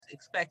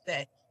expect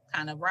that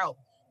kind of route.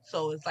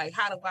 So it's like,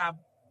 how do I,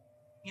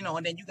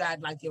 and then you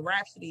got like your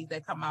Rhapsodies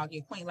that come out,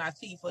 your Queen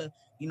Latifah,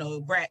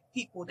 rap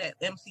people that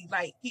MC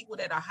like people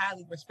that are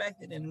highly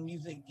respected in the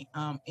music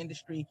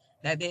industry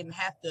that didn't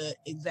have to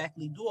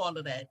exactly do all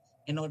of that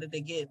in order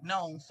to get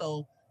known.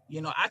 So,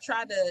 I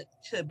try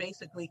to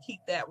basically keep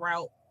that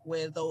route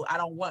where though I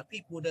don't want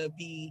people to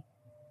be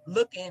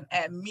looking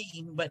at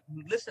me, but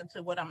listen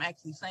to what I'm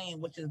actually saying,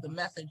 which is the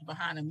message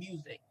behind the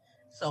music.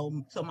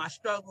 So my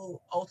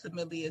struggle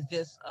ultimately is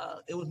just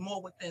it was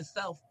more within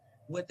self,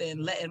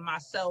 within letting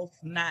myself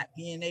not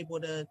being able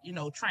to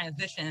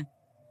transition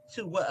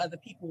to what other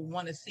people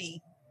want to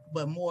see,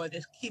 but more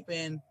just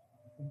keeping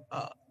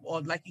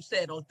or like you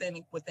said,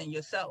 authentic within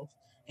yourself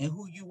and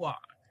who you are.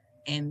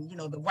 And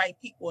the right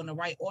people and the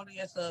right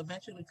audience will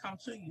eventually come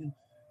to you.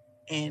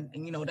 And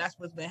that's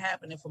what's been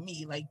happening for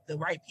me. Like the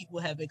right people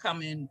have been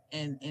coming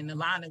and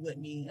aligning with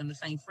me in the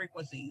same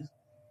frequencies.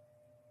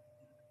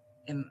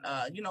 And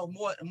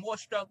more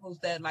struggles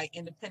that like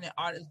independent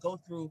artists go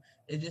through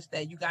is just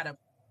that you gotta,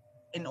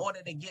 in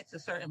order to get to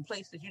certain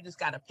places, you just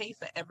gotta pay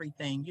for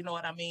everything. You know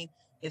what I mean?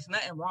 It's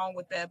nothing wrong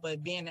with that,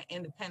 but being an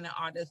independent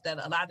artist, that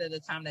a lot of the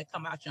time that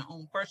come out your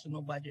own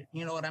personal budget.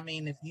 You know what I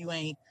mean? If you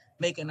ain't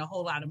making a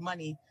whole lot of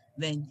money,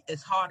 then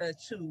it's harder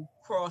to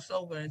cross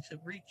over and to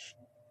reach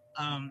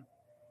um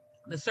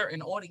the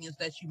certain audience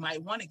that you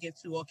might want to get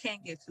to or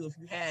can't get to if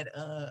you had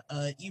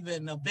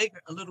even a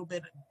little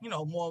bit,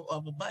 more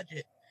of a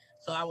budget.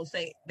 So I would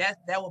say that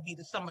would be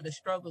some of the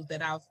struggles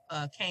that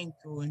I've came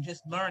through, and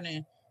just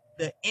learning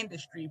the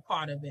industry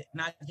part of it,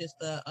 not just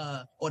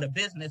the or the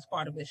business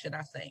part of it, should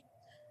I say?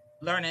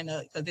 Learning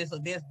because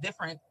there's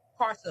different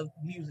parts of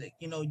music.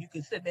 You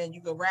can sit there and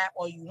you can rap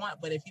all you want,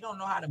 but if you don't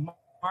know how to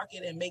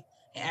market and make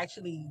and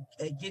actually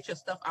get your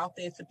stuff out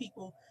there to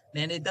people,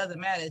 then it doesn't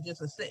matter. It's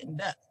just a sitting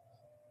duck.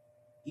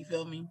 You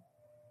feel me?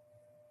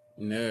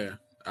 Yeah,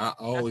 I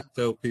That's always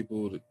tell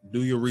people to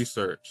do your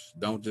research.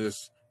 Don't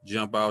just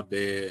jump out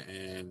there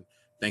and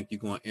think you're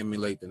going to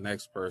emulate the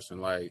next person.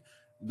 Like,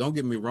 don't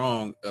get me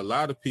wrong. A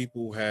lot of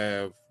people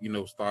have,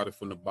 started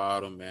from the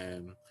bottom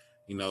and,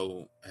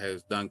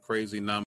 has done crazy numbers